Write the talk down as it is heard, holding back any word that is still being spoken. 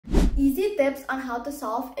easy tips on how to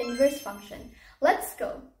solve inverse function. Let's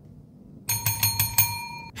go!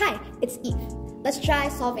 Hi, it's Eve. Let's try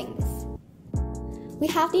solving this. We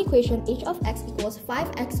have the equation h of x equals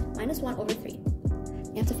 5x minus 1 over 3.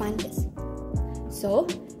 We have to find this. So,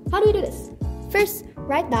 how do we do this? First,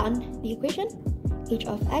 write down the equation. H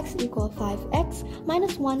of x equals 5x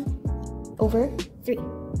minus 1 over 3.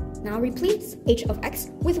 Now replace h of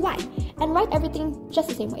x with y and write everything just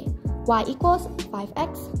the same way. Y equals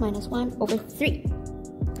 5x minus 1 over 3.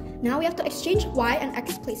 Now we have to exchange y and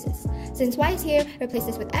x places. Since y is here, replace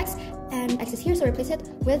this with x, and x is here, so replace it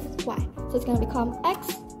with y. So it's going to become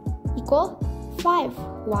x equal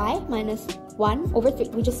 5y minus 1 over 3.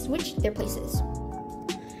 We just switched their places.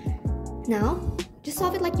 Now, just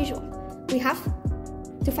solve it like usual.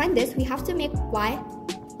 To find this, we have to make y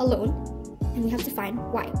alone, and we have to find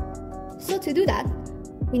y. So to do that,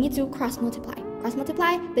 we need to cross multiply. Cross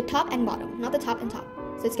multiply the top and bottom, not the top and top.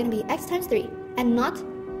 So it's going to be x times 3, and not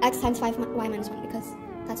x times 5y minus 1, because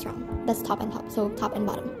that's wrong. That's top and top, so top and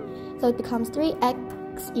bottom. So it becomes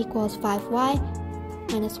 3x equals 5y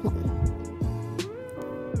minus 1.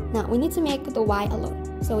 Now we need to make the y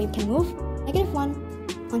alone. So we can move negative 1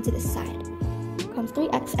 onto this side. Becomes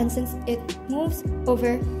 3x, and since it moves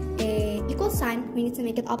over a equal sign, we need to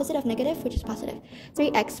make it opposite of negative, which is positive.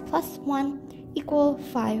 3x plus 1 equal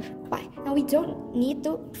 5y. Now we don't need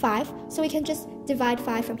the 5, so we can just divide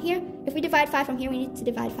 5 from here. If we divide 5 from here, we need to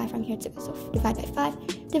divide 5 from here too. So divide by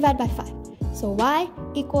 5, divide by 5. So y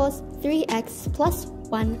equals 3x plus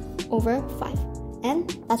 1 over 5. And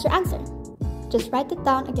that's your answer. Just write it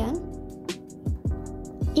down again.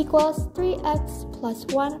 Equals 3x plus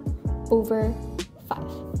 1 over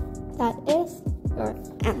 5. That is your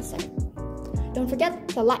answer. Don't forget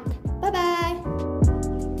to like. Bye-bye!